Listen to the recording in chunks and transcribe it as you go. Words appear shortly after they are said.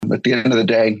at the end of the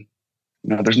day,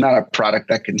 there's not a product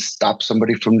that can stop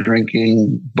somebody from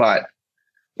drinking, but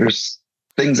there's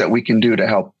things that we can do to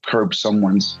help curb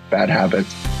someone's bad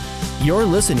habits. You're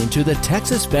listening to the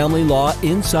Texas Family Law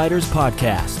Insiders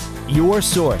Podcast, your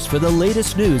source for the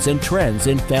latest news and trends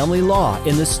in family law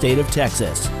in the state of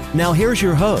Texas. Now here's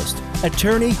your host,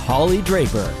 Attorney Holly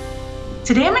Draper.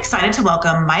 Today I'm excited to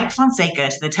welcome Mike Fonseca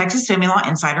to the Texas Family Law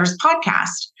Insiders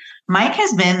Podcast. Mike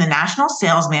has been the National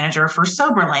Sales Manager for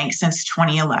Soberlink since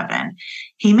 2011.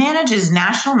 He manages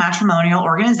national matrimonial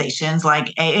organizations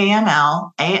like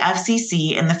AAML,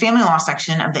 AFCC, and the family law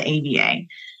section of the ABA.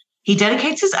 He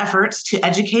dedicates his efforts to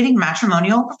educating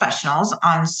matrimonial professionals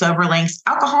on Soberlink's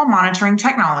alcohol monitoring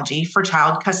technology for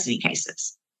child custody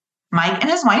cases. Mike and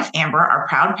his wife, Amber, are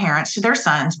proud parents to their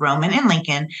sons, Roman and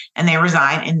Lincoln, and they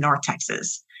reside in North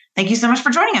Texas. Thank you so much for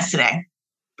joining us today.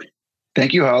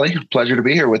 Thank you, Holly. Pleasure to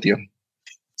be here with you.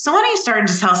 So why don't you start and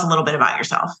just tell us a little bit about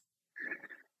yourself?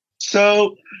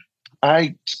 So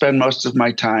I spend most of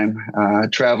my time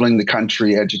traveling the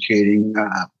country, educating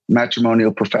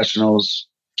matrimonial professionals,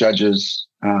 judges,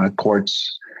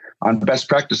 courts on best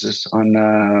practices,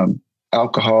 on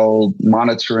alcohol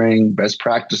monitoring, best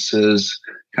practices,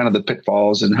 kind of the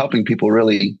pitfalls, and helping people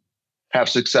really have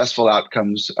successful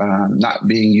outcomes, not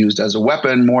being used as a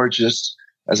weapon, more just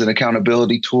as an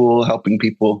accountability tool, helping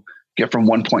people get from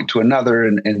one point to another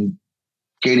and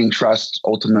gaining trust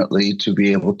ultimately to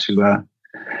be able to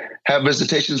have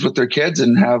visitations with their kids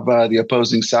and have the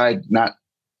opposing side not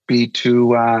be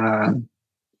too,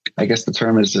 I guess the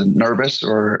term is nervous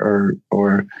or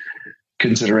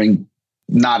considering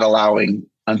not allowing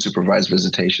unsupervised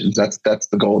visitations. That's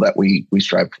the goal that we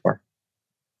strive for.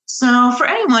 So for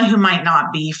anyone who might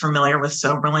not be familiar with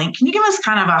Soberlink, can you give us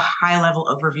kind of a high-level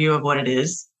overview of what it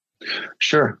is?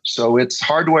 Sure. So it's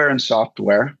hardware and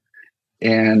software.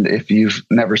 And if you've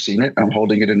never seen it, I'm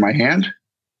holding it in my hand.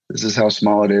 This is how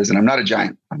small it is. And I'm not a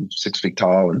giant. I'm 6 feet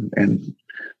tall and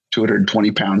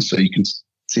 220 pounds. So you can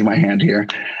see my hand here.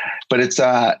 But it's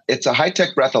a high-tech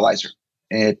breathalyzer.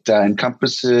 It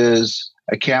encompasses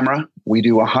a camera. We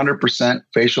do 100%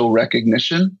 facial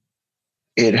recognition.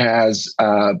 It has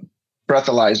a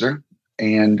breathalyzer,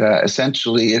 and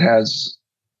essentially it has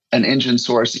an engine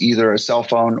source, either a cell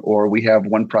phone or we have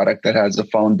one product that has a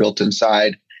phone built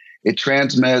inside. It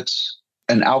transmits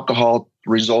an alcohol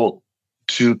result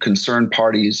to concerned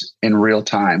parties in real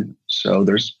time. So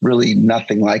there's really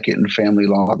nothing like it in family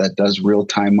law that does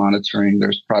real-time monitoring.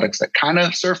 There's products that kind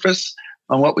of surface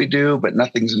on what we do, but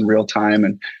nothing's in real time.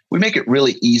 And we make it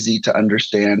really easy to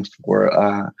understand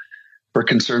for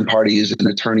concerned parties and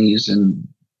attorneys. And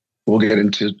we'll get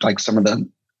into like some of the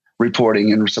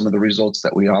reporting and some of the results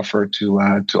that we offer to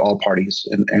all parties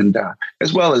and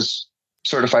as well as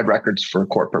certified records for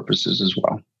court purposes as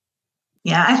well.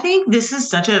 Yeah, I think this is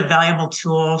such a valuable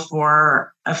tool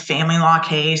for a family law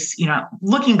case.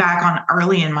 Looking back on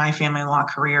early in my family law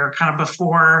career, kind of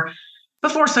before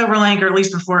Soberlink, or at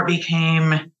least before it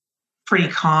became pretty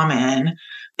common,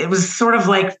 it was sort of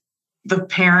like the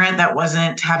parent that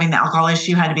wasn't having the alcohol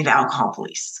issue had to be the alcohol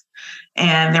police.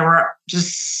 And there were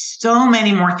just so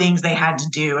many more things they had to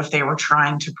do if they were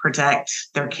trying to protect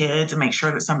their kids and make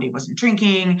sure that somebody wasn't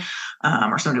drinking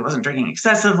or somebody wasn't drinking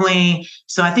excessively.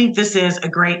 So I think this is a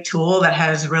great tool that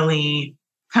has really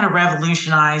kind of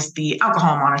revolutionized the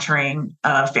alcohol monitoring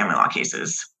of family law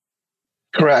cases.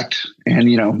 Correct. And,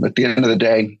 at the end of the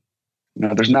day,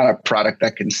 there's not a product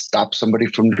that can stop somebody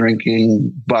from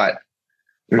drinking, but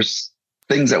there's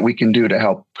things that we can do to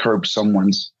help curb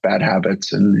someone's bad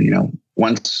habits. And,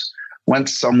 once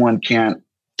someone can't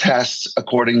test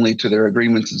accordingly to their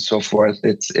agreements and so forth,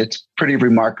 it's pretty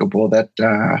remarkable that,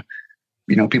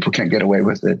 people can't get away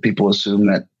with it. People assume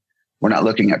that we're not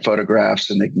looking at photographs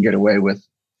and they can get away with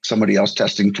somebody else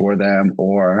testing for them,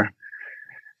 or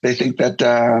they think that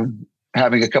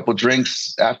having a couple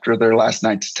drinks after their last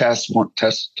night's test won't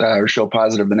test or show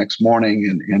positive the next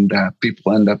morning. And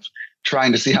people end up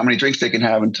trying to see how many drinks they can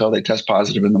have until they test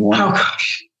positive in the morning. Oh,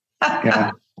 gosh.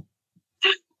 Yeah.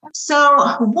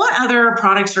 So what other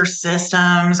products or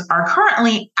systems are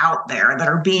currently out there that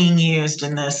are being used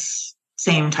in this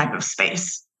same type of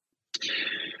space?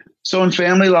 So in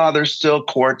family law, there's still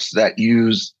courts that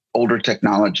use older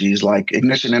technologies like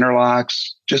ignition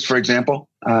interlocks, just for example.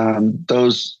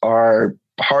 Those are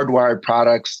hardwired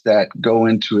products that go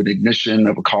into an ignition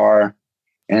of a car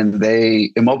and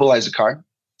they immobilize a car.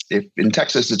 If in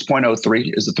Texas, it's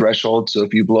 0.03 is the threshold. So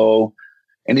if you blow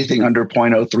anything under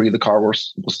 0.03, the car will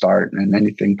start, and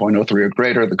anything 0.03 or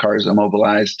greater, the car is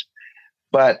immobilized.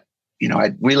 But,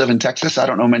 we live in Texas. I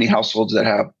don't know many households that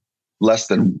have less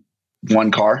than one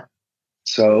car.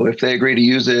 So if they agree to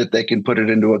use it, they can put it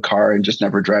into a car and just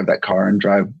never drive that car and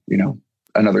drive,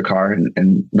 another car,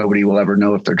 and nobody will ever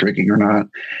know if they're drinking or not.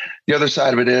 The other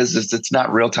side of it is it's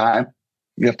not real time.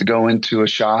 You have to go into a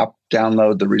shop,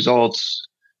 download the results.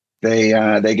 They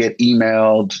get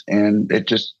emailed, and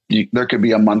there could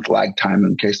be a month lag time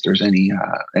in case there's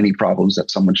any problems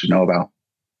that someone should know about.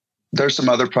 There's some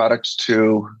other products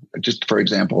too. Just for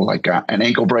example, like an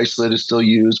ankle bracelet is still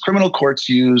used. Criminal courts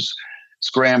use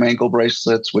Scram ankle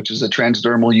bracelets, which is a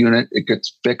transdermal unit. It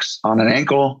gets fixed on an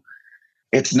ankle.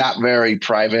 It's not very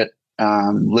private.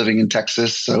 Living in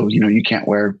Texas, so you can't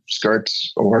wear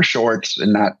skirts or shorts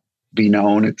and not be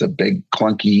known. It's a big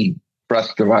clunky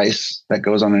breath device that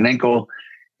goes on an ankle.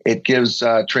 It gives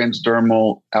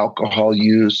transdermal alcohol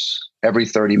use every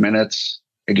 30 minutes.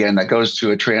 Again, that goes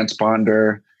to a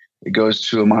transponder. It goes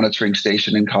to a monitoring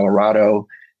station in Colorado,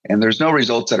 and there's no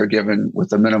results that are given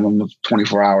with a minimum of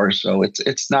 24 hours. So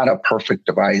it's not a perfect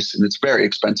device, and it's very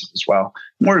expensive as well.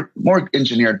 More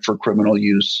engineered for criminal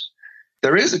use.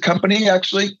 There is a company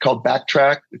actually called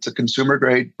Backtrack. It's a consumer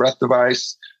grade breath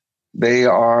device. They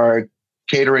are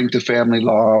catering to family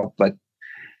law, but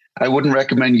I wouldn't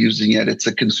recommend using it. It's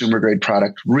a consumer grade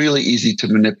product, really easy to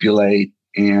manipulate,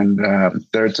 and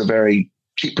it's a very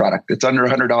cheap product. It's under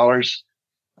 $100.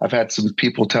 I've had some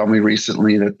people tell me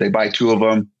recently that they buy 2 of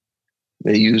them.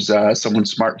 They use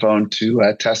someone's smartphone to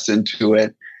test into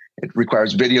it. It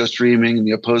requires video streaming and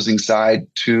the opposing side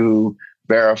to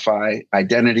verify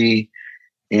identity.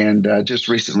 And just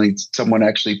recently, someone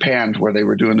actually panned where they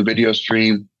were doing the video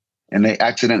stream, and they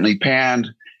accidentally panned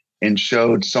and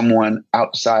showed someone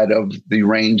outside of the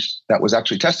range that was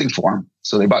actually testing for them.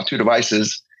 So they bought 2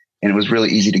 devices, and it was really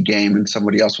easy to game, and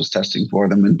somebody else was testing for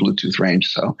them in Bluetooth range.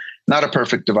 So not a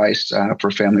perfect device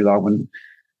for family law when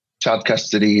child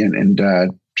custody and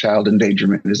child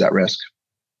endangerment is at risk.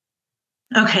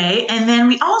 Okay. And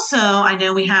then I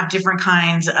know we have different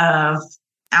kinds of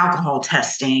alcohol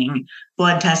testing,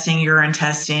 blood testing, urine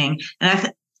testing.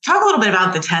 And talk a little bit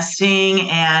about the testing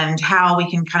and how we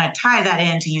can kind of tie that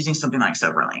into using something like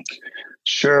Soberlink.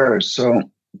 Sure. So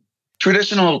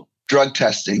traditional drug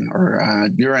testing or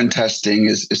urine testing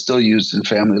is still used in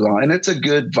family law, and it's a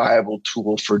good, viable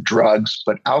tool for drugs,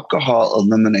 but alcohol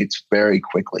eliminates very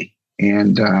quickly.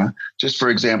 And just for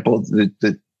example,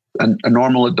 a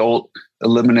normal adult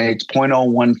eliminates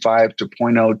 0.015 to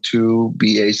 0.02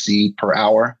 BAC per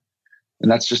hour.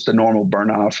 And that's just a normal burn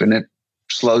off, and it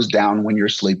slows down when you're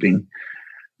sleeping.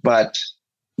 But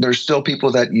there's still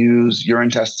people that use urine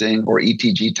testing or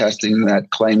ETG testing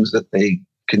that claims that they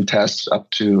can test up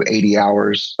to 80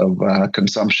 hours of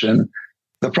consumption.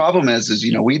 The problem is,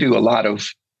 we do a lot of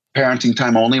parenting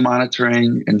time only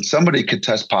monitoring, and somebody could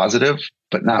test positive,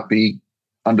 but not be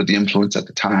under the influence at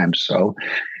the time. So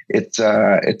it's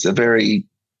a very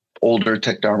older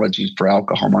technology for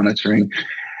alcohol monitoring.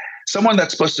 Someone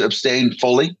that's supposed to abstain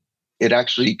fully, it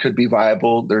actually could be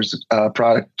viable. There's a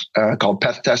product called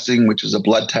PEth testing, which is a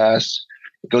blood test.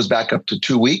 It goes back up to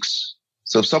 2 weeks.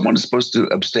 So if someone is supposed to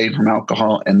abstain from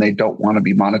alcohol and they don't want to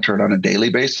be monitored on a daily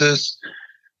basis,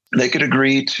 they could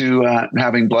agree to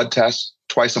having blood tests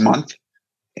twice a month,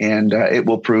 and it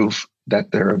will prove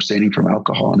that they're abstaining from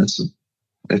alcohol. And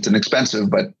it's an expensive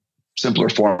but simpler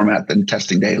format than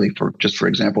testing daily, for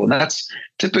example. And that's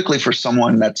typically for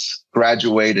someone that's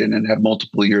graduated and had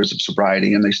multiple years of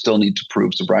sobriety, and they still need to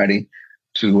prove sobriety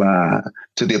to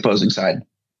the opposing side.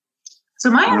 So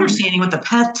my understanding with the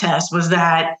PEth test was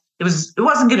that it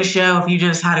wasn't going to show if you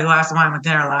just had a glass of wine with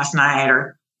dinner last night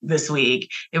or this week.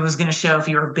 It was going to show if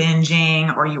you were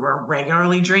binging or you were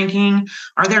regularly drinking.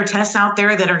 Are there tests out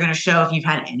there that are going to show if you've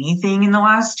had anything in the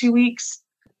last 2 weeks?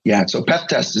 Yeah, so PEth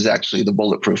test is actually the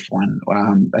bulletproof one.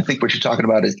 I think what you're talking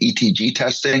about is ETG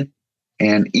testing.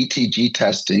 And ETG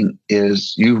testing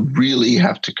is you really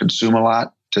have to consume a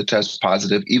lot to test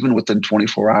positive, even within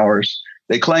 24 hours.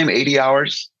 They claim 80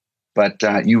 hours, but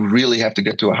you really have to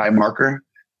get to a high marker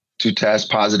to test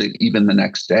positive even the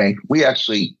next day.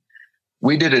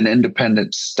 We did an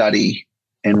independent study,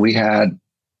 and we had,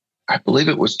 I believe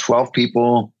it was 12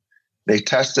 people. They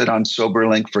tested on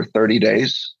Soberlink for 30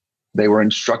 days. They were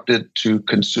instructed to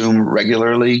consume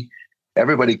regularly.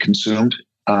 Everybody consumed.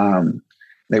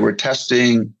 They were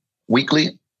testing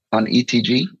weekly on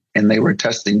ETG, and they were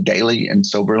testing daily in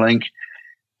Soberlink.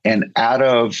 And out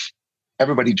of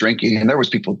everybody drinking, and there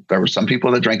were some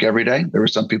people that drank every day. There were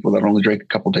some people that only drank a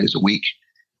couple days a week.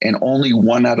 And only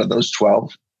 1 out of those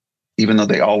 12, even though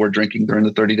they all were drinking during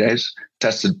the 30 days,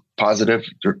 tested positive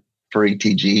for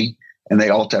ETG, and they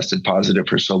all tested positive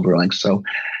for Soberlink. So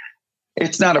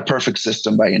it's not a perfect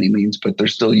system by any means, but they're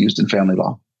still used in family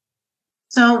law.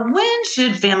 So when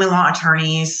should family law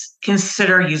attorneys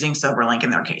consider using Soberlink in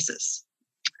their cases?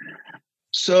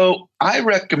 So I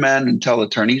recommend and tell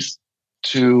attorneys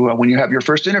to, when you have your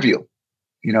first interview,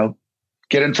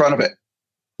 get in front of it.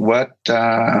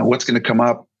 What's going to come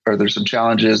up? Are there some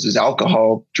challenges? Is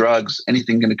alcohol, drugs,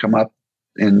 anything going to come up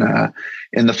in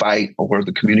the fight or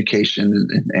the communication?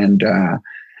 And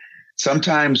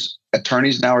sometimes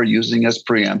attorneys now are using us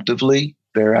preemptively.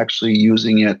 They're actually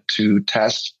using it to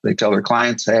test. They tell their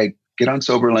clients, hey, get on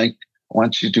Soberlink. I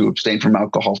want you to abstain from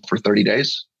alcohol for 30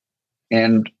 days.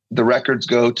 And the records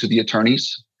go to the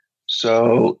attorneys.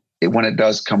 So when it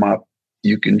does come up,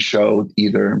 you can show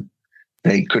either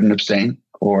they couldn't abstain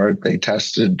or they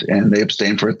tested and they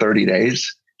abstained for 30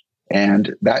 days.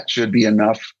 And that should be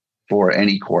enough for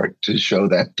any court to show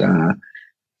that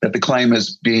that the claim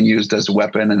is being used as a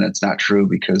weapon, and it's not true,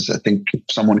 because I think if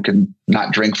someone can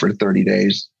not drink for 30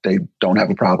 days, they don't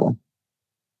have a problem.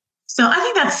 So I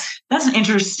think that's an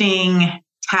interesting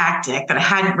tactic that I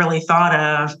hadn't really thought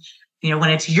of. When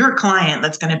it's your client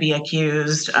that's going to be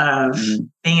accused of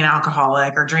being an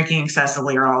alcoholic or drinking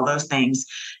excessively or all those things.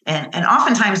 And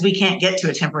oftentimes we can't get to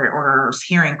a temporary order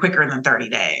hearing quicker than 30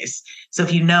 days. So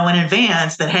if you know in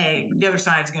advance that, hey, the other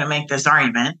side's going to make this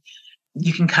argument,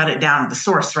 you can cut it down at the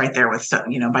source right there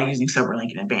by using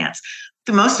Soberlink in advance.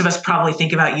 Most of us probably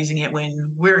think about using it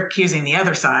when we're accusing the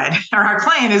other side, or our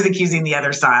client is accusing the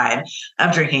other side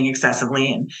of drinking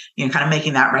excessively, and kind of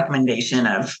making that recommendation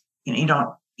of you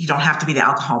don't have to be the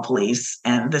alcohol police,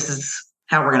 and this is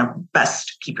how we're going to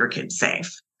best keep your kids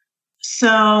safe.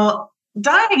 So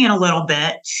diving in a little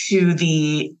bit to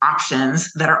the options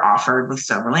that are offered with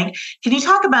Soberlink, can you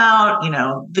talk about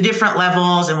the different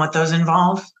levels and what those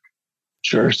involve?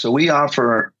 Sure. So we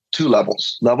offer 2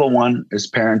 levels. Level 1 is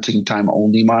parenting time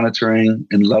only monitoring,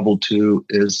 and level 2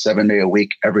 is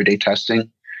 7-day-a-week everyday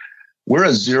testing. We're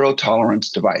a zero tolerance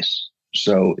device.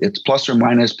 So it's plus or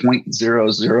minus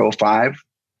 0.005,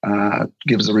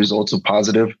 gives the results of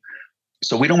positive.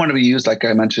 So we don't want to be used, like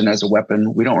I mentioned, as a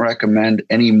weapon. We don't recommend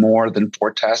any more than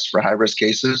 4 tests for high-risk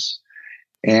cases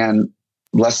and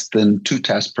less than 2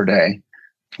 tests per day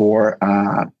for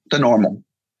the normal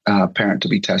parent to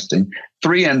be testing.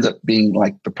 3 ends up being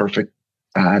like the perfect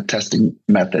testing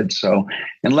method. So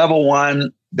in level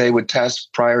 1, they would test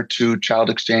prior to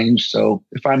child exchange. So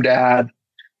if I'm dad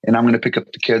and I'm going to pick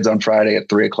up the kids on Friday at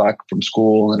 3:00 from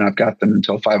school, and I've got them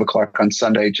until 5:00 on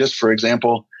Sunday, just for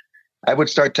example, I would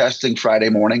start testing Friday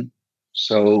morning.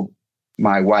 So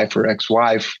my wife or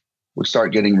ex-wife would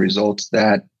start getting results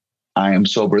that I am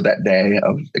sober that day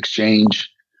of exchange.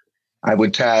 I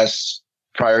would test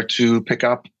prior to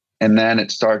pickup, and then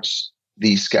it starts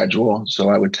the schedule. So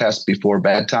I would test before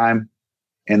bedtime,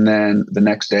 and then the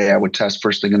next day I would test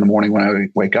first thing in the morning when I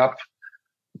wake up,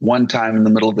 one time in the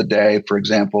middle of the day, for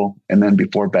example, and then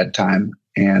before bedtime.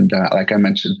 And like I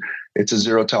mentioned, it's a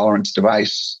zero tolerance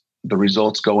device. The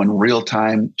results go in real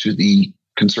time to the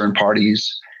concerned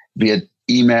parties via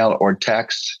email or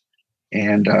text.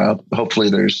 And hopefully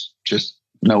there's just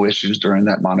no issues during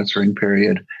that monitoring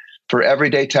period. For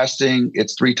everyday testing,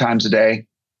 it's 3 times a day.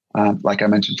 Like I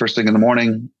mentioned, first thing in the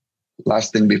morning,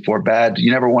 last thing before bed.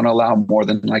 You never want to allow more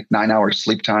than like 9 hours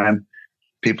sleep time.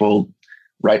 People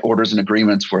write orders and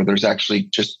agreements where there's actually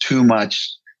just too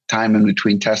much time in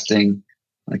between testing.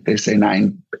 Like they say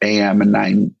 9 a.m. and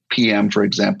 9 p.m., for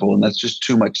example, and that's just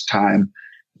too much time.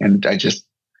 And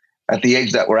at the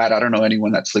age that we're at, I don't know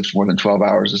anyone that sleeps more than 12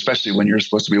 hours, especially when you're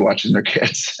supposed to be watching their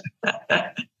kids.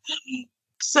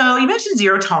 So you mentioned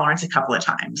zero tolerance a couple of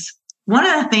times. One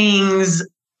of the things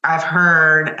I've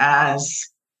heard as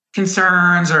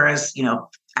concerns or as,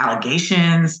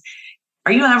 allegations,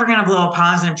 are you ever going to blow a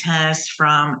positive test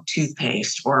from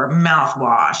toothpaste or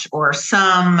mouthwash or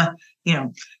some,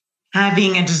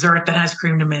 having a dessert that has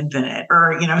cream de menthe in it,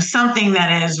 or, something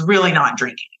that is really not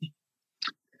drinking?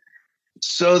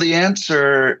 So the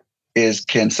answer is,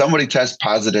 can somebody test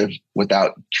positive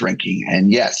without drinking?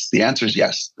 And yes, the answer is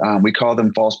yes. We call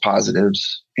them false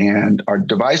positives, and our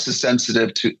device is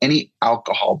sensitive to any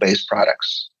alcohol-based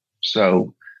products.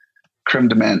 So creme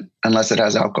de menthe, unless it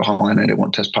has alcohol in it, it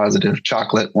won't test positive.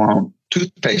 Chocolate won't.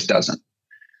 Toothpaste doesn't.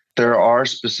 There are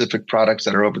specific products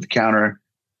that are over the counter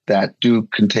that do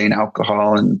contain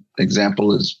alcohol. And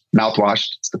example is mouthwash.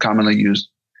 It's the commonly used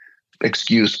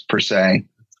excuse per se.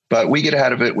 But we get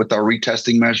ahead of it with our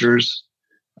retesting measures.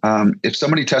 If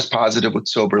somebody tests positive with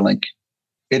Soberlink,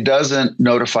 it doesn't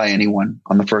notify anyone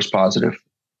on the first positive,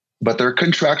 but they're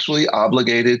contractually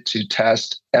obligated to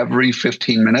test every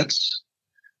 15 minutes,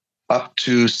 up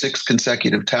to 6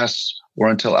 consecutive tests, or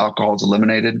until alcohol is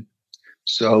eliminated.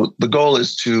 So the goal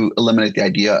is to eliminate the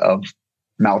idea of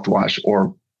mouthwash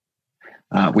or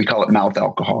We call it mouth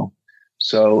alcohol.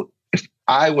 So if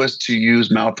I was to use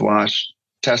mouthwash,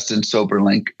 test in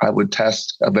Soberlink, I would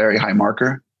test a very high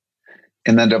marker,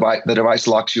 and then the device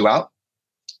locks you out,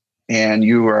 and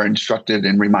you are instructed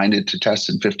and reminded to test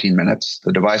in 15 minutes.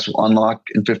 The device will unlock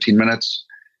in 15 minutes,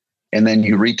 and then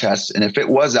you retest. And if it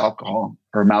was alcohol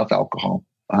or mouth alcohol,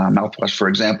 mouthwash, for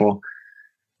example,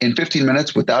 in 15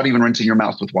 minutes, without even rinsing your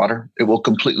mouth with water, it will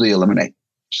completely eliminate.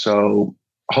 So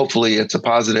hopefully it's a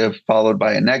positive followed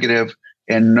by a negative,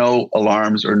 and no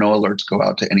alarms or no alerts go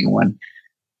out to anyone.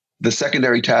 The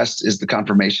secondary test is the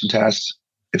confirmation test.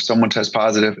 If someone tests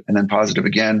positive and then positive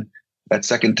again, that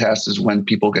second test is when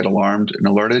people get alarmed and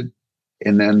alerted,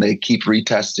 and then they keep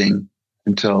retesting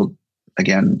until,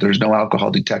 again, there's no alcohol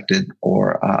detected,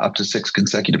 or up to 6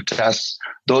 consecutive tests.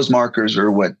 Those markers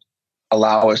are what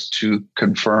allow us to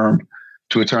confirm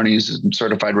to attorneys and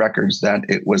certified records that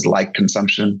it was light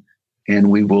consumption.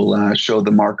 And we will show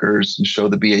the markers and show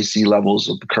the BAC levels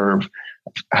of the curve,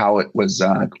 of how it was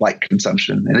light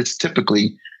consumption. And it's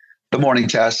typically the morning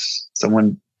tests.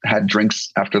 Someone had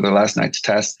drinks after their last night's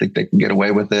test, think they can get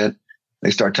away with it. They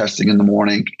start testing in the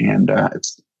morning, and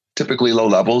it's typically low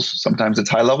levels. Sometimes it's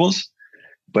high levels,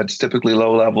 but it's typically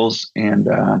low levels. And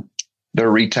their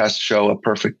retests show a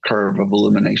perfect curve of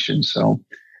elimination. So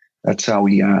that's how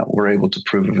we were able to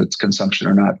prove if it's consumption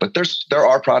or not. But there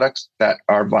are products that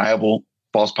are viable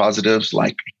false positives,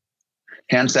 like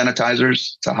hand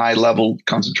sanitizers. It's a high level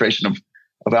concentration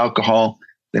of alcohol.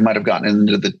 They might have gotten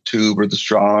into the tube or the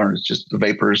straw, or it's just the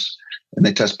vapors, and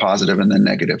they test positive and then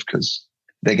negative because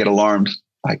they get alarmed.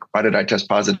 Like, why did I test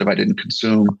positive? I didn't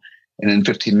consume. And in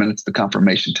 15 minutes, the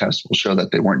confirmation test will show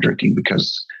that they weren't drinking,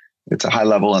 because it's a high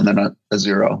level and then a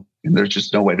zero. And there's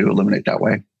just no way to eliminate that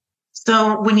way.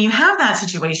 So when you have that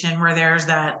situation where there's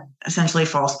that essentially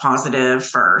false positive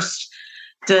first,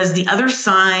 does the other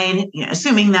side,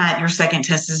 assuming that your second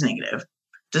test is negative,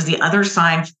 does the other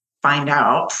side find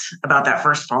out about that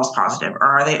first false positive, or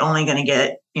are they only going to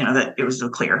get, that it was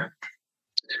clear?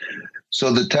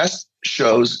 So the test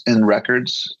shows in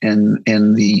records, in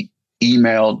the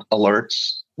emailed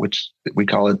alerts, which we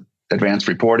call it advanced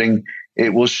reporting,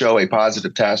 it will show a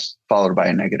positive test followed by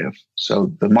a negative.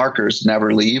 So the markers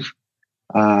never leave,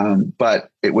 but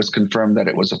it was confirmed that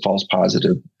it was a false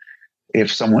positive.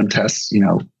 If someone tests,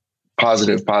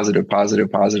 positive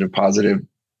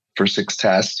for 6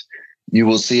 tests, you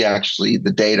will see actually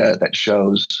the data that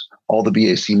shows all the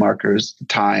BAC markers, the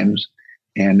times,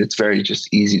 and it's very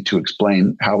just easy to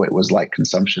explain how it was light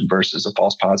consumption versus a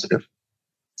false positive.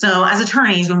 So as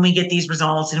attorneys, when we get these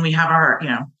results and we have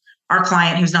our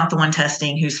client who's not the one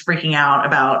testing, who's freaking out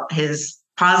about his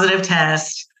positive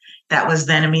test that was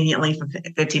then immediately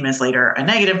 15 minutes later a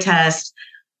negative test,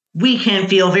 we can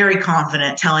feel very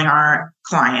confident telling our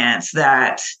clients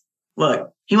that,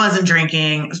 look, he wasn't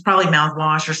drinking. It was probably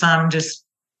mouthwash or some just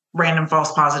random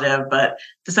false positive, but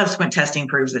the subsequent testing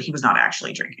proves that he was not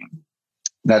actually drinking.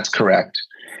 That's correct.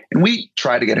 And we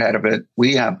try to get ahead of it.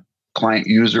 We have client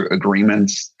user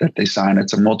agreements that they sign.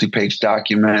 It's a multi-page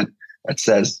document that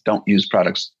says don't use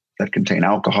products that contain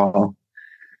alcohol.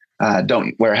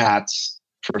 Don't wear hats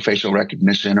for facial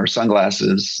recognition or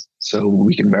sunglasses so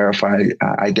we can verify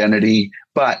identity.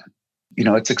 But,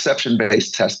 it's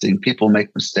exception-based testing. People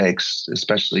make mistakes,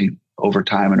 especially over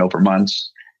time and over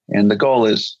months. And the goal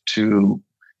is to,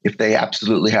 if they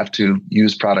absolutely have to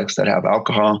use products that have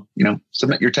alcohol,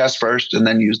 submit your test first and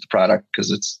then use the product,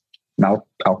 because it's mouth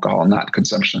alcohol, not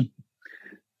consumption.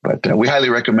 But we highly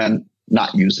recommend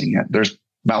not using it. There's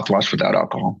mouthwash without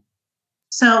alcohol.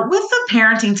 So with the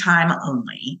parenting time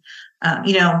only,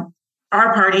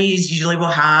 our parties usually will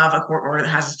have a court order that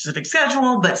has a specific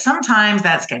schedule, but sometimes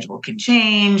that schedule can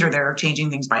change, or they're changing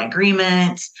things by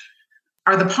agreement.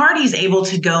 Are the parties able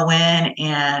to go in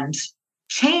and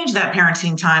change that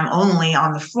parenting time only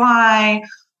on the fly,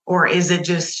 or is it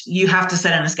just you have to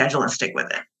set in a schedule and stick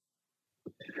with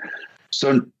it?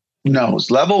 So no,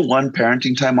 level 1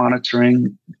 parenting time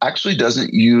monitoring actually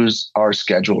doesn't use our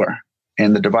scheduler,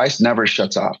 and the device never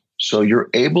shuts off. So you're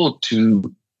able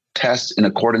to test in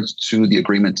accordance to the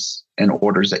agreements and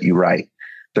orders that you write.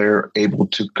 They're able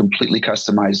to completely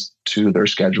customize to their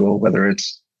schedule, whether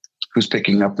it's who's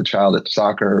picking up the child at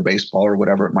soccer or baseball or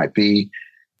whatever it might be.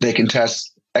 They can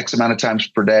test X amount of times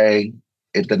per day.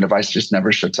 The device just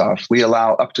never shuts off. We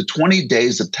allow up to 20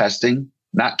 days of testing,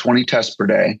 not 20 tests per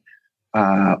day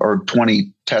or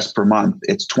 20 tests per month.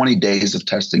 It's 20 days of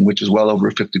testing, which is well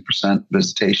over 50%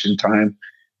 visitation time.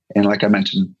 And like I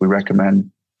mentioned, we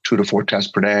recommend 2 to 4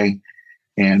 tests per day.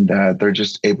 And they're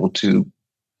just able to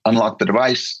unlock the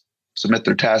device, submit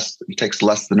their test. It takes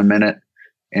less than a minute.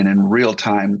 and in real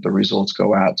time, the results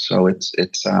go out. So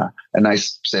it's a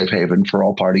nice safe haven for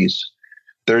all parties.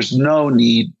 There's no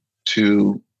need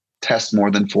to test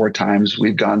more than 4 times.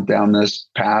 We've gone down this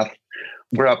path.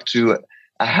 We're up to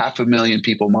 500,000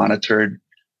 people monitored.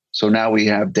 So now we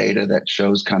have data that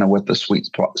shows kind of what the sweet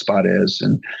spot is.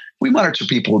 And we monitor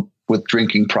people with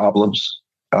drinking problems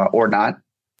or not.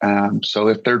 So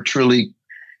if they're truly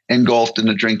engulfed in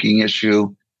a drinking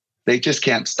issue, they just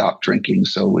can't stop drinking.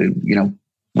 So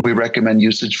we recommend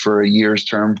usage for a year's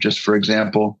term, just for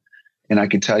example. And I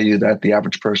can tell you that the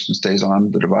average person stays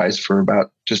on the device for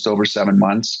about just over 7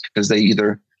 months because they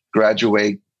either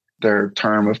graduate their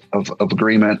term of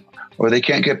agreement or they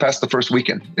can't get past the first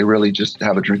weekend. They really just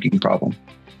have a drinking problem.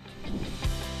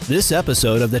 This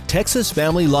episode of the Texas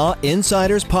Family Law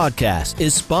Insiders Podcast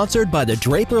is sponsored by the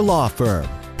Draper Law Firm,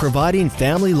 providing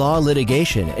family law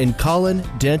litigation in Collin,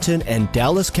 Denton, and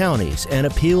Dallas counties and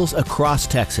appeals across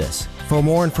Texas. For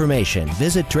more information,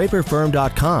 visit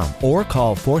draperfirm.com or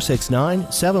call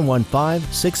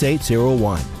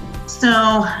 469-715-6801.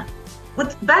 So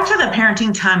back to the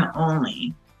parenting time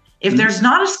only. If there's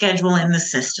not a schedule in the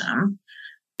system,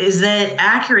 is it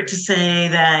accurate to say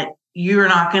that you're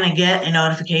not going to get a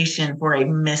notification for a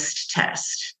missed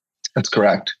test? That's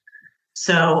correct.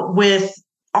 So with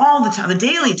all the time, the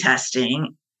daily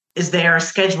testing, is there a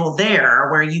schedule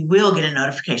there where you will get a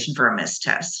notification for a missed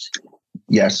test?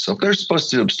 Yes. So if they're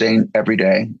supposed to abstain every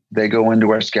day, they go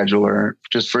into our scheduler,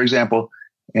 just for example.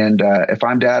 And if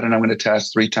I'm dad and I'm going to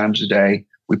test 3 times a day,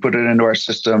 we put it into our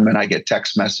system and I get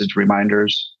text message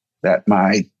reminders that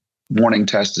my morning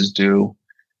test is due,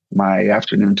 my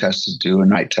afternoon test is due, and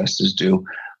night test is due.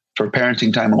 For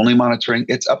parenting time only monitoring,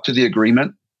 it's up to the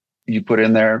agreement. You put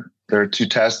in there are 2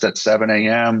 tests at 7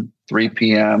 a.m., 3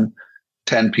 p.m.,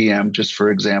 10 p.m., just for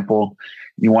example.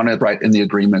 You want to write in the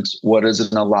agreements, what is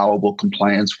an allowable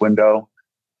compliance window?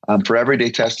 For everyday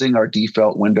testing, our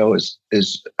default window is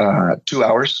 2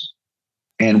 hours,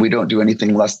 and we don't do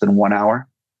anything less than 1 hour.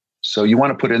 So you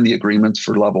want to put in the agreements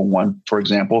for level 1, for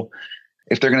example.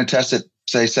 If they're going to test at,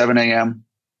 say, 7 a.m.,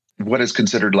 what is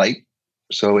considered late?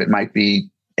 So it might be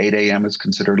 8 a.m. is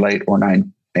considered late or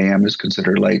 9 a.m. is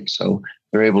considered late. So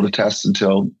they're able to test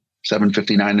until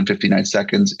 7:59 and 59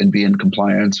 seconds and be in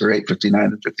compliance, or 8:59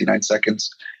 and 59 seconds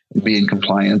and be in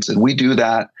compliance. And we do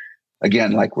that,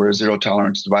 again, like we're a zero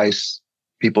tolerance device.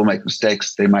 People make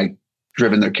mistakes. They might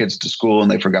driven their kids to school and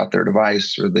they forgot their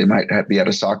device, or they might be at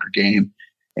a soccer game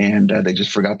and they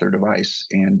just forgot their device.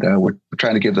 And we're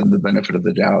trying to give them the benefit of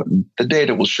the doubt. And the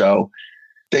data will show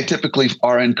they typically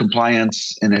are in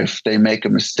compliance. And if they make a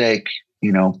mistake,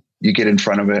 you get in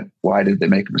front of it. Why did they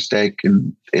make a mistake?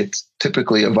 And it's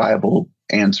typically a viable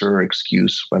answer or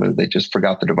excuse, whether they just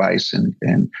forgot the device and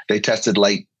they tested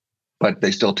late, but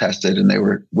they still tested and they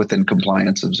were within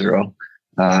compliance of 0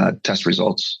 test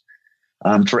results.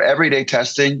 For everyday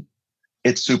testing,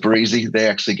 it's super easy. They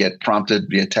actually get prompted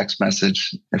via text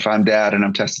message. If I'm dad and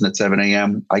I'm testing at 7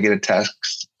 a.m., I get a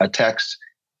text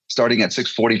starting at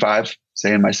 6:45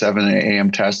 saying my 7 a.m.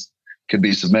 test could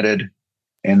be submitted.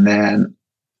 And then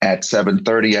at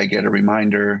 7:30, I get a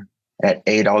reminder. At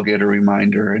 8, I'll get a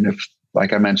reminder. And if,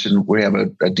 like I mentioned, we have a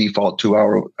default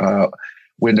 2-hour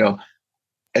window,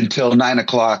 until 9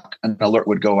 o'clock, an alert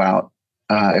would go out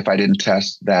if I didn't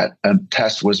test, that a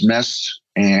test was missed.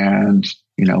 And,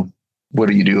 what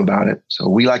do you do about it? So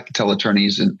we like to tell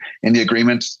attorneys in the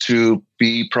agreements to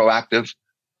be proactive,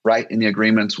 write in the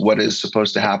agreements what is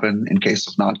supposed to happen in case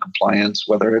of non-compliance,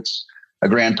 whether it's a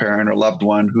grandparent or loved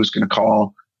one, who's going to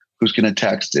call, who's going to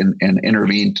text and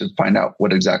intervene to find out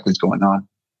what exactly is going on.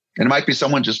 And it might be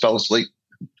someone just fell asleep.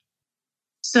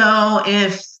 So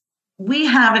if we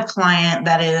have a client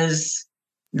that is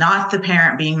not the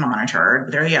parent being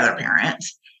monitored, they're the other parent,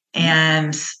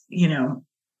 and,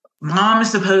 mom is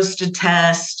supposed to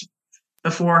test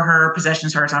before her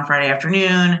possession starts on Friday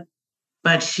afternoon,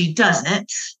 but she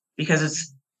doesn't because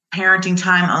it's parenting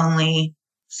time only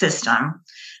system.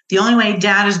 The only way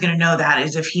dad is going to know that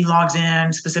is if he logs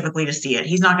in specifically to see it.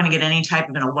 He's not going to get any type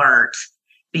of an alert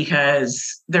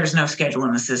because there's no schedule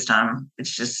in the system.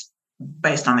 It's just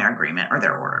based on their agreement or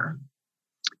their order.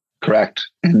 Correct.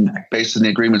 And based on the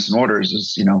agreements and orders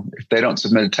is, if they don't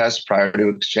submit a test prior to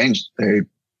exchange, they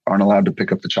aren't allowed to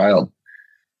pick up the child.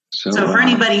 So for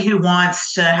anybody who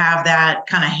wants to have that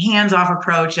kind of hands-off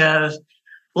approach of,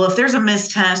 well, if there's a missed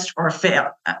test or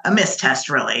a missed test,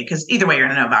 really, because either way, you're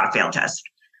going to know about a failed test.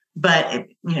 But,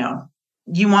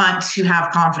 you want to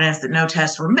have confidence that no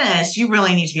tests were missed, you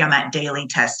really need to be on that daily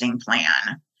testing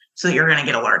plan so that you're going to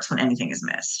get alerts when anything is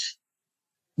missed.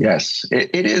 Yes,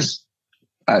 it is.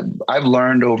 I've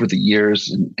learned over the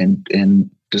years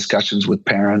in discussions with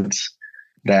parents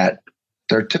that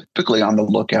they're typically on the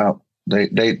lookout.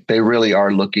 They really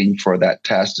are looking for that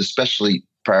test, especially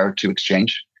prior to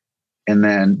exchange. And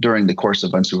then during the course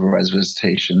of unsupervised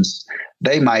visitations,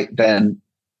 they might then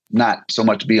not so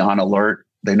much be on alert.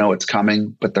 They know it's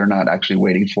coming, but they're not actually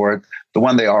waiting for it. The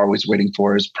one they are always waiting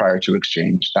for is prior to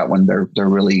exchange. That one they're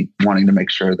really wanting to make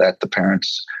sure that the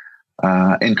parent's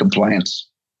in compliance.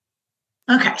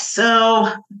 Okay,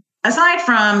 so aside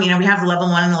from, we have the level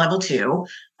 1 and the level 2,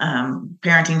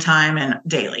 parenting time and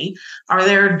daily, are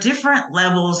there different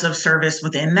levels of service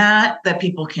within that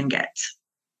people can get?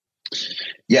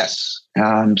 Yes.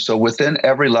 So within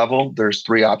every level, there's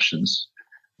 3 options.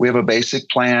 We have a basic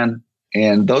plan,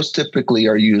 and those typically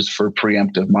are used for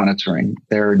preemptive monitoring.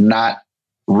 They're not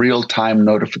real-time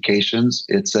notifications.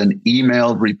 It's an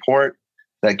emailed report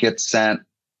that gets sent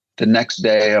the next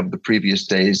day of the previous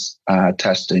day's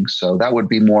testing. So that would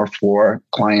be more for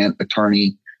client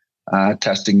attorney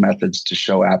testing methods to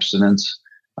show abstinence,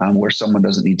 where someone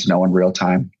doesn't need to know in real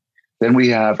time. Then we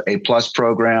have a plus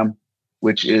program,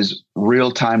 which is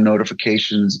real-time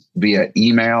notifications via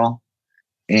email.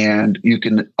 And you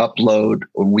can upload,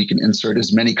 or we can insert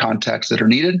as many contacts that are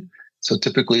needed. So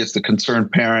typically it's the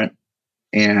concerned parent.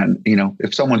 And,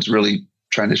 if someone's really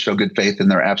trying to show good faith in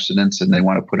their abstinence and they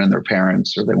want to put in their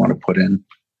parents, or they want to put in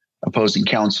opposing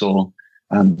counsel,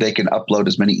 they can upload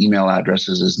as many email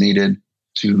addresses as needed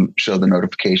to show the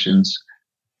notifications.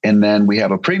 And then we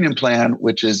have a premium plan,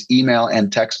 which is email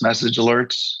and text message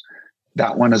alerts.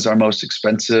 That one is our most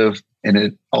expensive, and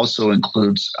it also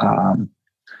includes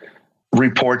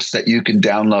reports that you can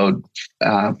download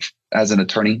as an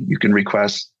attorney. You can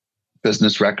request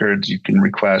business records, you can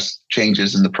request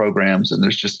changes in the programs, and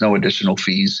there's just no additional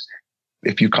fees.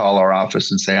 If you call our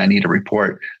office and say, I need a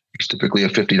report, there's typically a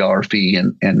 $50 fee.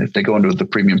 And if they go into the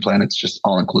premium plan, it's just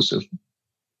all inclusive.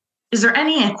 Is there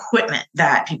any equipment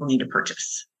that people need to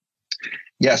purchase?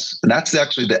 Yes. And that's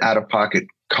actually the out-of-pocket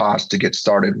cost to get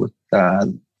started with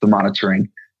the monitoring.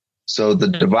 So the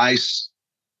device,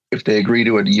 if they agree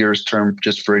to a year's term,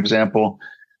 just for example,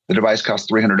 the device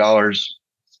costs $300,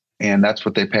 and that's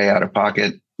what they pay out of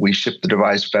pocket. We ship the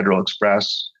device Federal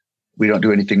Express. We don't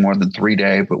do anything more than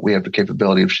 3-day, but we have the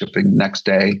capability of shipping next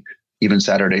day, even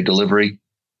Saturday delivery.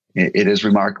 It is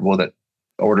remarkable that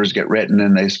orders get written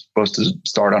and they're supposed to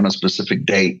start on a specific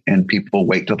date, and people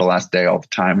wait till the last day all the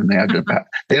time, and they end up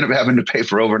having to pay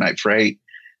for overnight freight.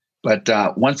 But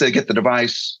once they get the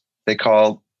device, they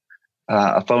call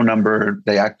a phone number,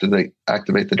 they activate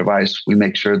the device. We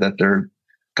make sure that they're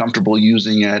comfortable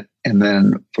using it, and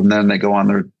then from then they go on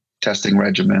their testing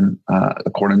regimen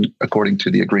according to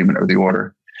the agreement or the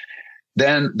order.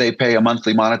 Then they pay a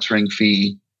monthly monitoring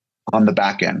fee on the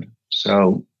back end.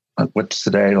 So what's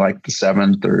today, like the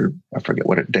 7th, or I forget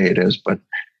what day it is, but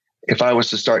if I was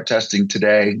to start testing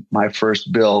today, my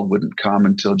first bill wouldn't come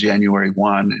until January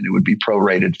 1, and it would be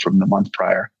prorated from the month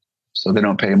prior. So they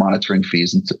don't pay monitoring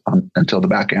fees until the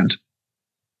back end.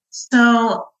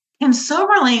 So can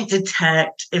Soberlink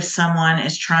detect if someone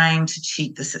is trying to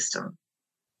cheat the system?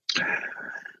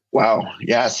 Wow.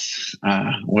 Yes.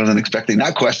 Wasn't expecting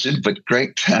that question, but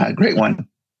great one.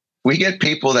 We get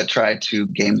people that try to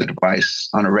game the device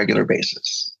on a regular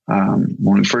basis.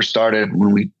 When we first started,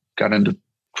 when we got into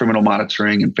criminal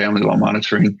monitoring and family law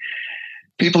monitoring,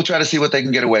 people try to see what they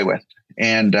can get away with.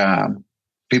 And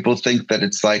people think that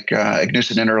it's like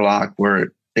ignition interlock,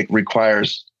 where it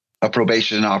requires a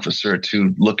probation officer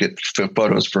to look at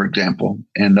photos, for example,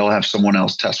 and they'll have someone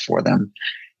else test for them.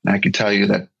 And I can tell you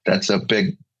that that's a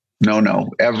big no-no.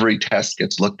 Every test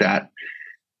gets looked at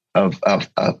of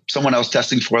someone else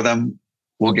testing for them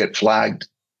will get flagged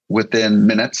within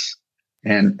minutes,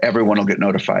 and everyone will get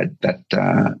notified that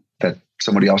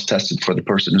somebody else tested for the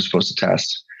person who's supposed to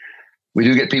test. We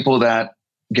do get people that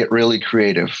get really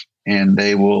creative, and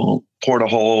they will port a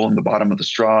hole in the bottom of the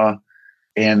straw,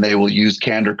 and they will use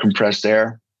canned compressed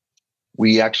air.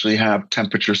 We actually have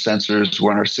temperature sensors.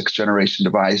 We're on our 6th generation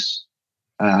device,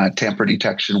 tamper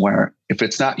detection, where if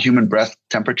it's not human breath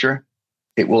temperature,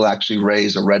 it will actually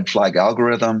raise a red flag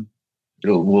algorithm. It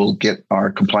will get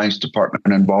our compliance department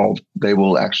involved. They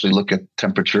will actually look at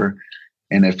temperature.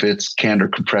 And if it's canned or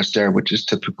compressed air, which is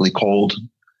typically cold,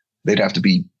 they'd have to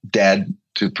be dead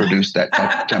to produce that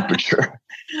type of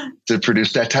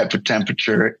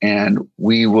temperature. And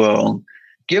we will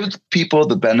give people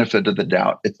the benefit of the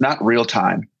doubt. It's not real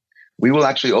time. We will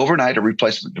actually overnight a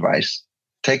replacement device,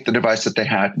 take the device that they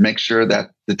had, make sure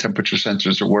that the temperature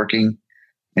sensors are working.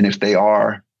 And if they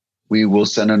are, we will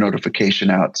send a notification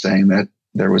out saying that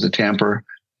there was a tamper,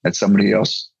 that somebody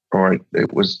else, or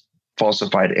it was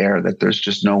falsified air, that there's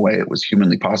just no way it was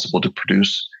humanly possible to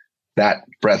produce that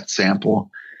breath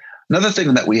sample. Another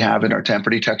thing that we have in our tamper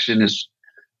detection is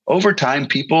over time,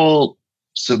 people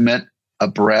submit a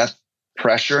breath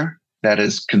pressure that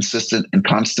is consistent and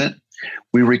constant.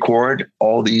 We record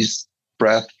all these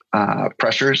breath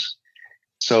pressures.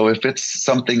 So if it's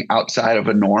something outside of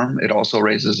a norm, it also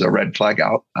raises a red flag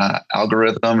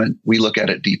algorithm, and we look at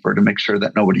it deeper to make sure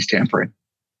that nobody's tampering.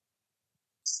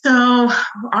 So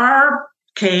our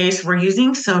case, we're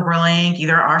using Soberlink,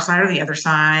 either our side or the other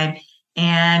side,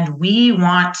 and we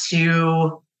want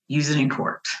to use it in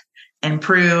court and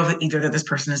prove either that this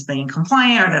person is being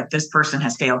compliant or that this person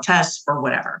has failed tests or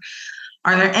whatever.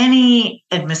 Are there any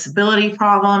admissibility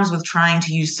problems with trying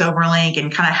to use Soberlink,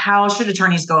 and kind of how should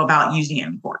attorneys go about using it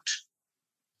in court?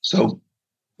 So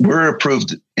we're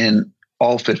approved in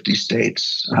all 50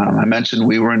 states. I mentioned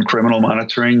we were in criminal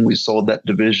monitoring. We sold that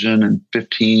division in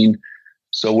 15.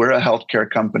 So we're a healthcare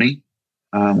company.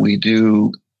 We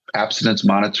do abstinence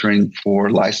monitoring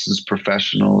for licensed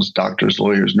professionals, doctors,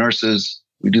 lawyers, nurses.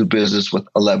 We do business with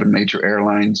 11 major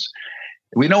airlines.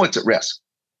 We know it's at risk,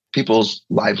 people's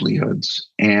livelihoods,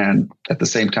 and at the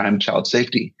same time, child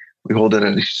safety. We hold it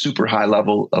at a super high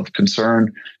level of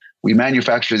concern. We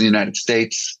manufacture in the United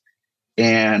States,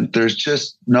 and there's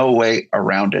just no way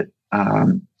around it.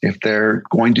 If they're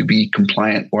going to be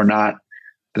compliant or not,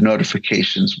 the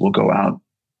notifications will go out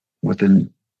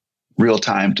within real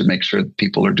time to make sure that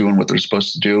people are doing what they're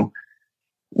supposed to do.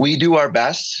 We do our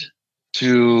best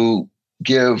to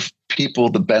give people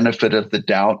the benefit of the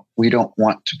doubt. We don't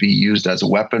want to be used as a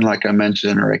weapon, like I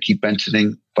mentioned, or I keep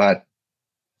mentioning, but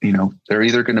they're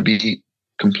either going to be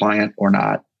compliant or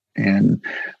not. And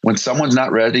when someone's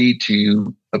not ready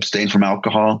to abstain from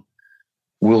alcohol,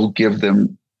 we'll give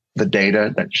them the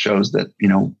data that shows that,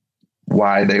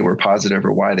 why they were positive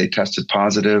or why they tested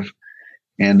positive.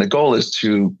 And the goal is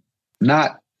to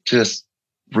not just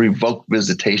revoke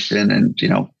visitation. And,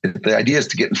 if the idea is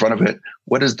to get in front of it,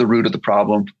 what is the root of the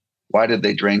problem? Why did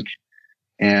they drink?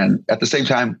 And at the same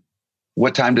time,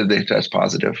 what time did they test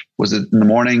positive? Was it in the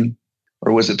morning,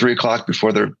 or was it 3:00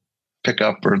 before their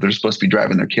pickup, or they're supposed to be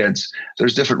driving their kids?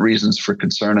 There's different reasons for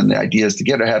concern. And the idea is to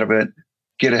get ahead of it,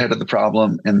 get ahead of the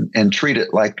problem, and treat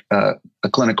it like a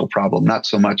clinical problem, not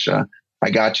so much I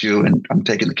got you and I'm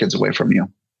taking the kids away from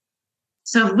you.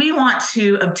 So if we want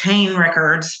to obtain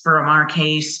records from our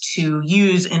case to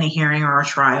use in a hearing or a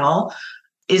trial,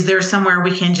 is there somewhere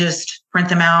we can just print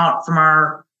them out from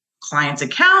our client's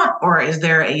account, or is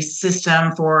there a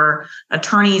system for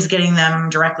attorneys getting them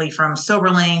directly from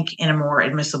Soberlink in a more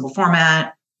admissible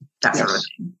format, that sort of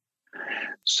thing?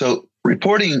 So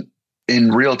reporting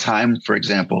in real time, for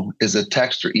example, is a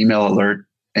text or email alert,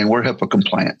 and we're HIPAA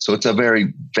compliant. So it's a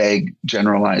very vague,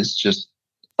 generalized, just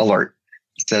alert.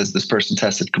 It says this person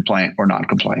tested compliant or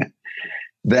non-compliant.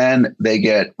 Then they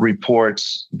get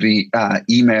reports via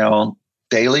email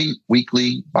daily,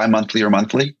 weekly, bi-monthly, or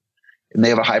monthly. And they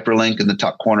have a hyperlink in the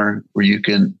top corner where you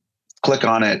can click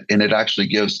on it, and it actually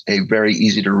gives a very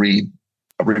easy to read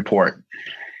report.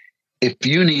 If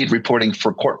you need reporting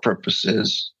for court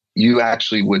purposes, you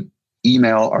actually would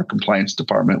email our compliance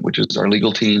department, which is our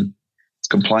legal team. It's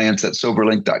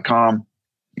compliance@soberlink.com.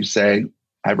 You say,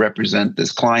 I represent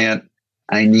this client.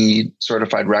 I need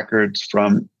certified records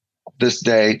from this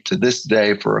day to this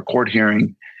day for a court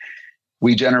hearing.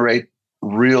 We generate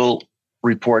real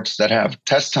reports that have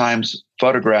test times,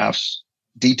 photographs,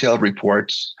 detailed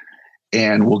reports,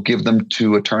 and we'll give them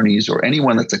to attorneys or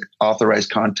anyone that's an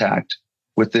authorized contact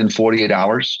within 48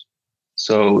 hours.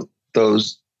 So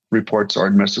those reports are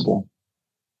admissible.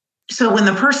 So when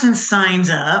the person signs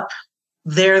up,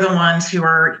 they're the ones who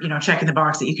are, checking the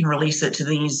box that you can release it to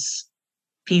these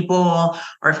people,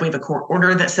 or if we have a court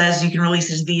order that says you can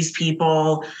release it to these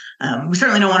people. We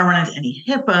certainly don't want to run into any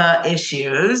HIPAA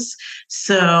issues.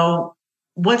 So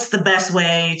what's the best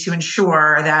way to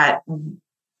ensure that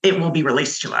it will be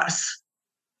released to us,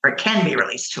 or it can be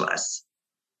released to us?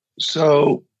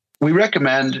 So we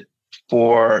recommend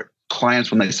for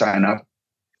clients when they sign up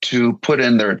to put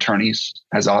in their attorneys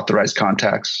as authorized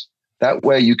contacts. That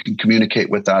way you can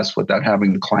communicate with us without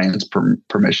having the client's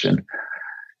permission.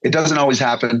 It doesn't always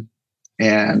happen.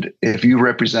 And if you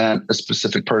represent a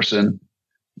specific person,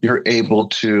 you're able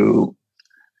to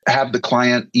have the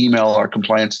client email our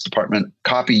compliance department,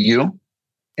 copy you,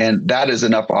 and that is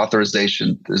enough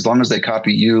authorization. As long as they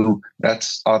copy you,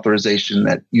 that's authorization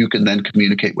that you can then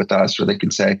communicate with us, or they can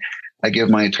say, I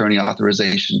give my attorney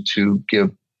authorization to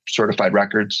give certified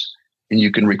records, and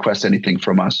you can request anything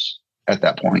from us at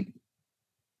that point.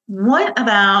 What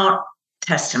about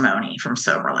testimony from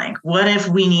Soberlink? What if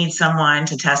we need someone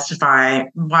to testify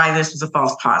why this was a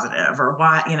false positive, or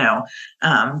why,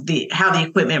 how the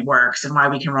equipment works and why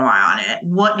we can rely on it?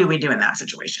 What do we do in that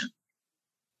situation?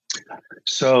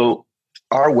 So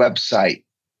our website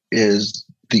is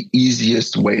the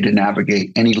easiest way to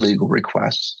navigate any legal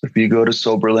requests. If you go to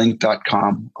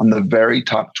soberlink.com, on the very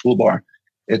top toolbar,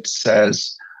 it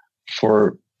says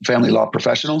for family law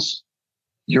professionals,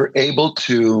 you're able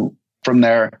to, from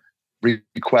there,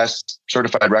 request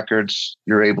certified records.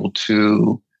 You're able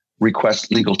to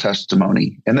request legal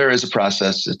testimony. And there is a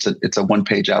process. It's a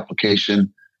one-page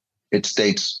application. It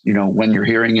states, when your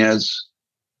hearing is.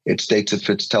 It states if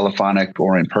it's telephonic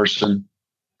or in person.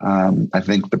 I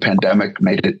think the pandemic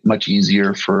made it much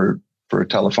easier for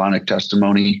telephonic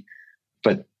testimony.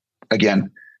 But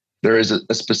again, there is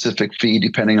a specific fee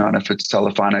depending on if it's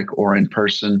telephonic or in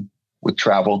person with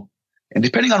travel. And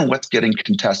depending on what's getting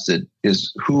contested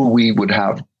is who we would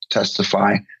have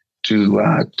testify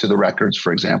to the records,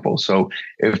 for example. So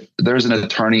if there's an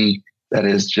attorney that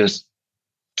is just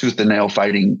tooth and nail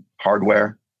fighting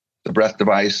hardware, the breath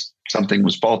device, something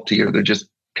was faulty, or they're just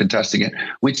contesting it,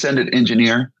 we'd send an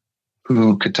engineer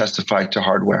who could testify to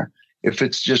hardware. If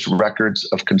it's just records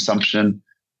of consumption,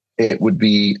 it would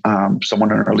be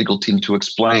someone on our legal team to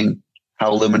explain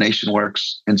how elimination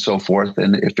works and so forth.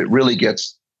 And if it really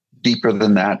gets deeper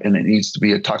than that and it needs to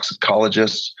be a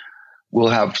toxicologist, we'll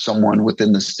have someone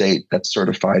within the state that's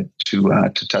certified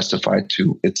to testify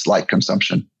to its light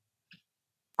consumption.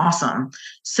 Awesome.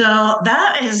 So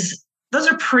those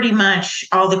are pretty much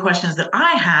all the questions that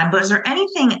I had. But is there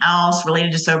anything else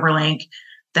related to Soberlink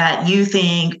that you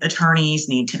think attorneys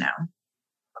need to know?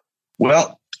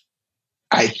 Well,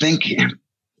 I think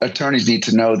attorneys need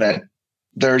to know that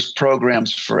there's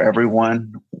programs for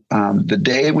everyone. The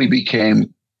day we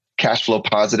became cash flow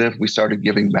positive, we started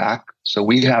giving back. So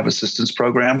we have assistance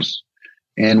programs,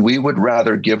 and we would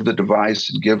rather give the device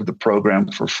and give the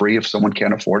program for free if someone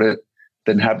can't afford it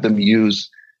than have them use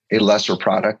a lesser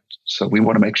product. So we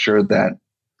want to make sure that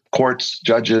courts,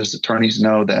 judges, attorneys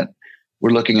know that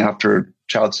we're looking after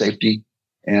child safety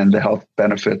and the health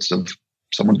benefits of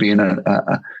someone being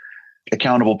a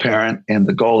accountable parent. And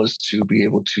the goal is to be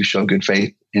able to show good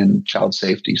faith in child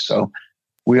safety. So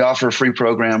we offer free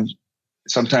programs.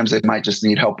 Sometimes they might just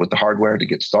need help with the hardware to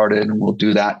get started, and we'll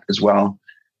do that as well.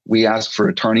 We ask for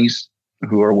attorneys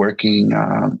who are working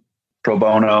pro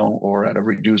bono or at a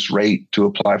reduced rate to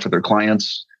apply for their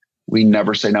clients. We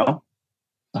never say no.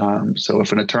 So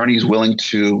if an attorney is willing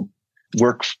to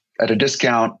work at a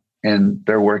discount and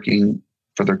they're working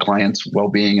for their client's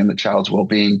well-being and the child's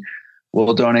well-being,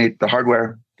 we'll donate the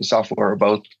hardware, the software, or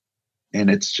both. And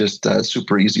it's just a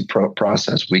super easy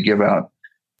process. We give out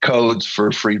codes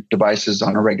for free devices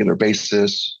on a regular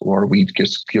basis, or we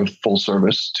just give full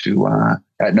service to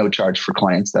at no charge for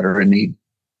clients that are in need.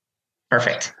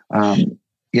 Perfect.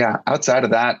 Outside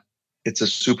of that, it's a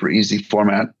super easy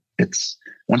format. It's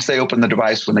once they open the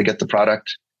device, when they get the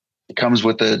product, it comes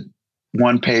with a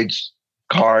one-page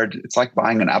card. It's like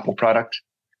buying an Apple product.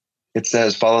 It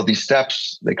says, follow these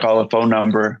steps. They call a phone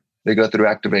number. They go through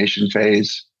activation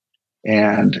phase.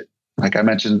 And like I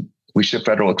mentioned, we ship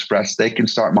Federal Express. They can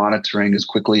start monitoring as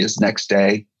quickly as next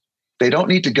day. They don't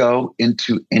need to go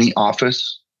into any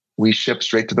office. We ship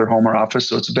straight to their home or office.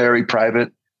 So it's very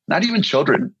private. Not even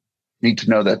children need to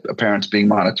know that a parent's being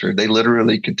monitored. They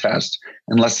literally could test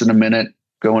in less than a minute,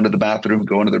 go into the bathroom,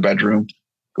 go into their bedroom,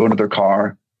 go into their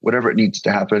car, whatever it needs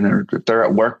to happen. Or if they're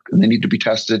at work and they need to be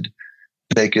tested,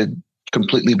 they could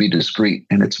completely be discreet.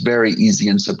 And it's very easy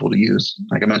and simple to use.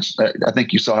 Like I mentioned, I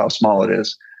think you saw how small it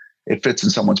is. It fits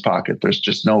in someone's pocket. There's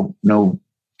just no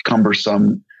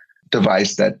cumbersome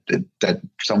device that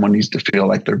someone needs to feel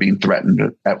like they're being threatened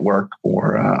at work,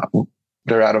 or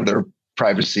they're out of their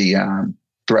privacy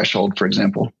threshold, for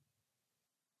example.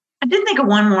 I did think of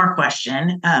one more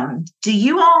question. Do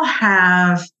you all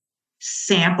have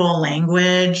sample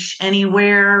language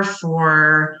anywhere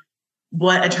for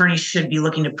what attorneys should be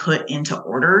looking to put into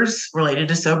orders related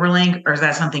to Soberlink, or is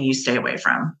that something you stay away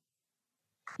from?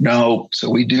 No. So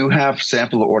we do have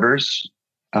sample orders.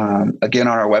 Again,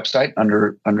 on our website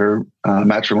under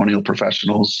matrimonial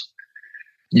professionals,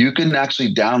 you can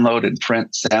actually download and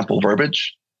print sample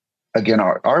verbiage. Again,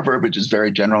 our verbiage is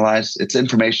very generalized. It's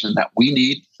information that we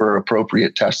need for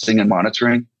appropriate testing and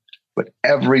monitoring, but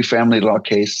every family law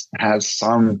case has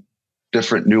some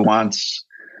different nuance,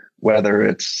 whether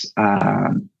it's,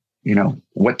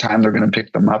 what time they're going to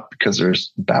pick them up because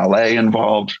there's ballet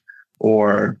involved,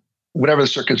 or whatever the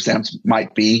circumstance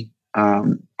might be.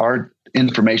 Our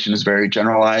information is very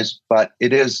generalized, but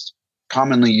it is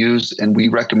commonly used, and we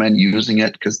recommend using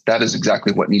it because that is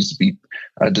exactly what needs to be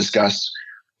discussed.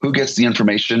 Who gets the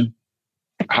information?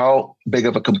 How big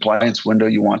of a compliance window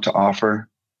you want to offer?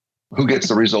 Who gets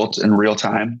the results in real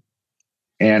time?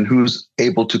 and who's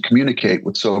able to communicate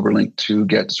with Soberlink to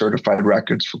get certified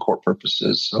records for court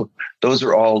purposes. So those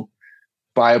are all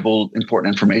viable,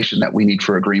 important information that we need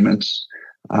for agreements.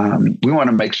 We want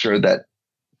to make sure that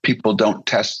people don't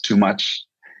test too much.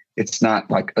 It's not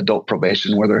like adult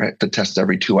probation where they have to test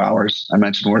every 2 hours. I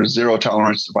mentioned we're a zero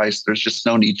tolerance device. There's just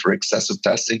no need for excessive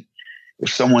testing.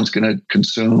 If someone's going to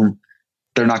consume,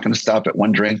 they're not going to stop at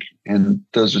one drink. And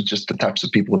those are just the types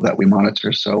of people that we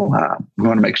monitor. So we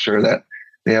want to make sure that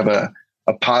they have a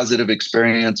positive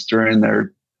experience during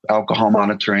their alcohol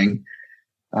monitoring,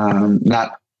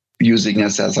 not using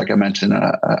us as, like I mentioned,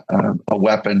 a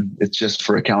weapon. It's just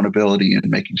for accountability and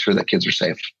making sure that kids are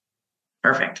safe.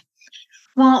 Perfect.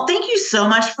 Well, thank you so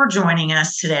much for joining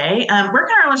us today. Where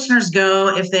can our listeners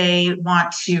go if they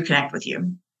want to connect with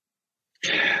you?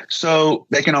 So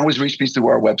they can always reach me through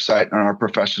our website on our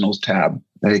professionals tab.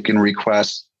 They can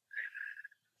request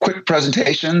quick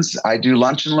presentations. I do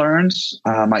lunch and learns.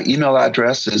 My email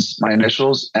address is my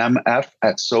initials,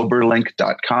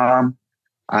 mf@soberlink.com.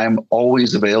 I'm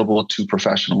always available to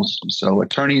professionals. So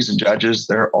attorneys and judges,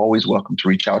 they're always welcome to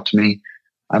reach out to me.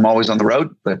 I'm always on the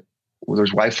road, but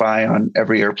there's Wi-Fi on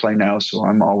every airplane now. So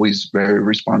I'm always very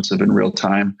responsive in real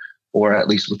time, or at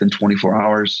least within 24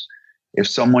 hours. If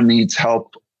someone needs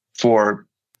help for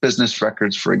business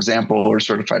records, for example, or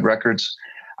certified records,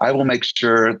 I will make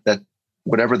sure that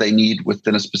whatever they need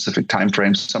within a specific time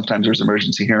frame, sometimes there's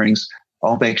emergency hearings,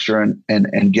 I'll make sure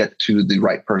and get to the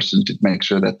right person to make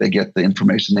sure that they get the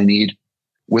information they need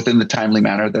within the timely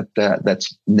manner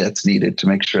that's needed to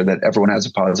make sure that everyone has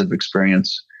a positive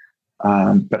experience.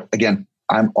 But again,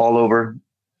 I'm all over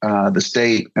the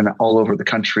state and all over the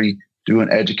country doing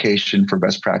education for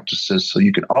best practices. So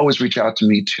you can always reach out to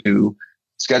me to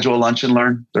schedule a lunch and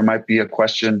learn. There might be a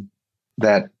question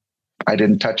that I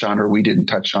didn't touch on or we didn't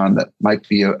touch on that might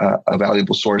be a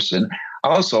valuable source. And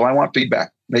also, I want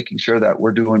feedback, making sure that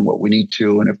we're doing what we need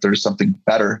to. And if there's something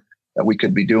better that we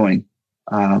could be doing,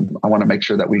 I want to make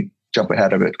sure that we jump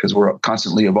ahead of it because we're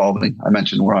constantly evolving. I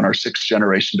mentioned we're on our 6th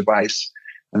generation device,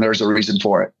 and there's a reason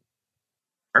for it.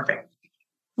 Perfect.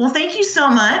 Well, thank you so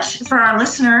much. For our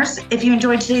listeners, if you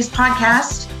enjoyed today's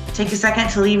podcast, take a second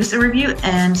to leave us a review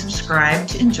and subscribe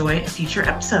to enjoy future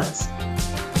episodes.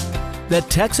 The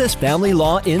Texas Family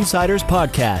Law Insiders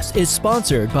podcast is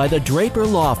sponsored by the Draper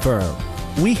Law Firm.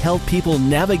 We help people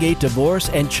navigate divorce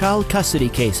and child custody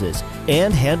cases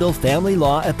and handle family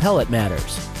law appellate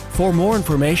matters. For more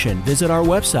information, visit our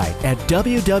website at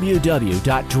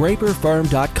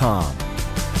www.draperfirm.com.